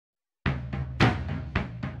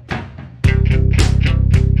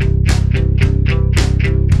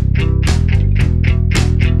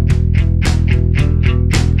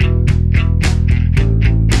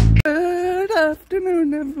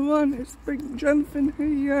everyone, it's Big Jonathan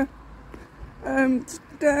here.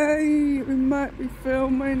 Today we might be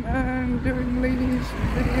filming and doing these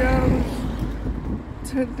videos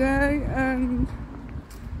today, and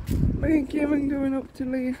me and Kieran going up to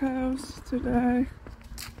Lee's house today.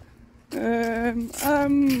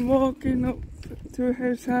 I'm walking up to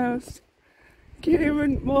his house.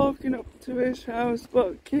 Kieran walking up to his house,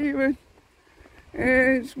 but Kieran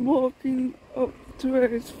is walking up to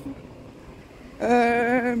his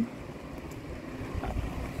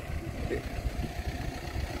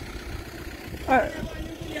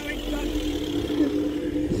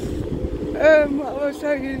what I was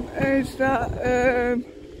saying is that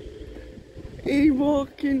he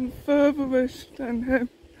walking furthest than him.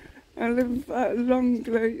 I live at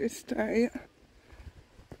Longley Estate,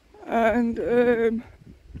 and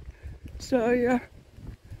so yeah.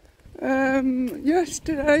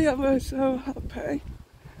 Yesterday I was so happy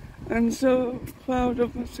and so proud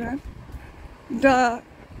of myself that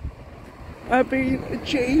I've been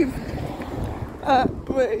achieved at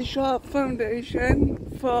British Art Foundation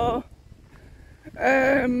for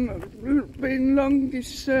being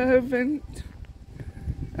longest servant,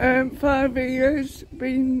 5 years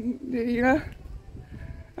being the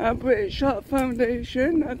at British Art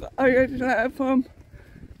Foundation. I had a letter from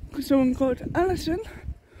someone called Alison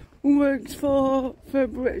who works for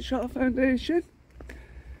British Art Foundation.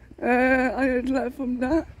 I had a letter from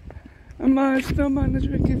that, and my store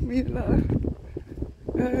manager gave me a letter.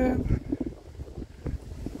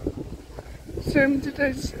 Same to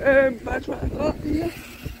this badge what I got here.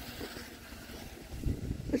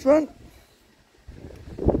 This one.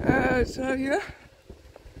 So yeah.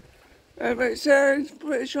 It says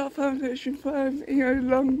British Art Foundation 5-year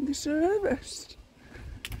long service.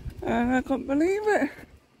 And I can't believe it.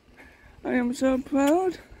 I am so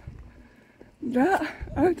proud that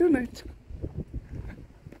I done it.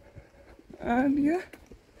 And yeah,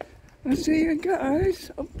 I'll see you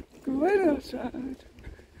guys up the right outside,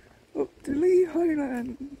 up to Lee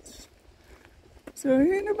Highlands. So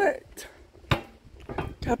in a bit.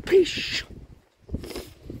 Capiche.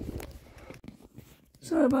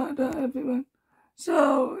 Sorry about that, everyone.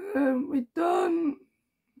 So we done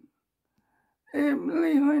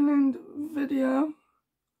Lee Highland video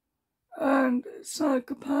and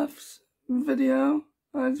Psychopaths video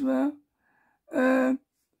as well.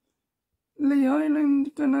 Lee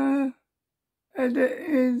Highland gonna edit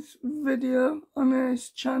his video on his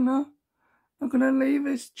channel. I'm gonna leave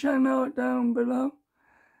his channel down below.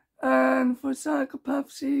 And for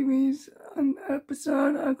Psychopath series and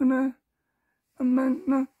episode, I'm gonna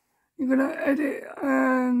you're gonna edit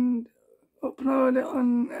and upload it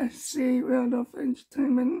on SC World of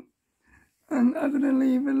Entertainment, and I'm gonna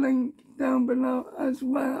leave a link down below as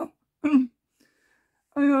well.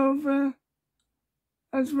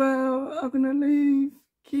 As well, I'm gonna leave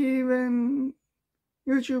Kieran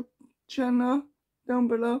YouTube channel down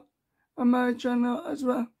below and my channel as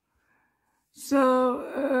well. So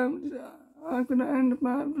I'm gonna end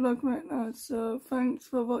my vlog right now. So thanks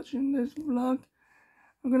for watching this vlog.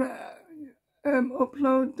 I'm gonna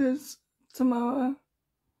upload this tomorrow.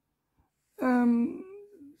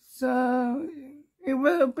 So it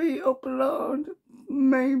will be uploaded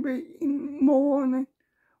maybe in the morning,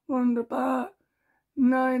 around about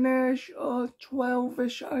 9ish or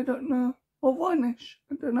 12ish, I don't know, or 1ish,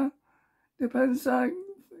 I don't know. Depends how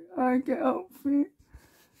I get up for it.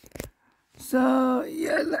 So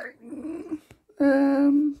yeah,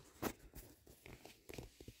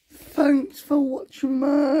 thanks for watching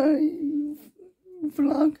my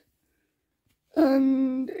vlog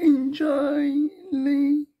and enjoy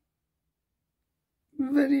the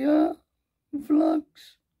video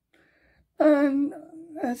vlogs and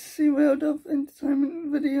SC World of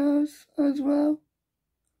Entertainment videos as well.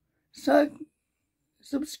 So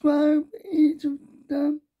subscribe each of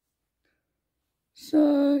them.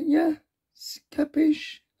 So yeah,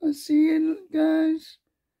 capiche. I'll see you guys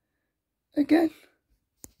again.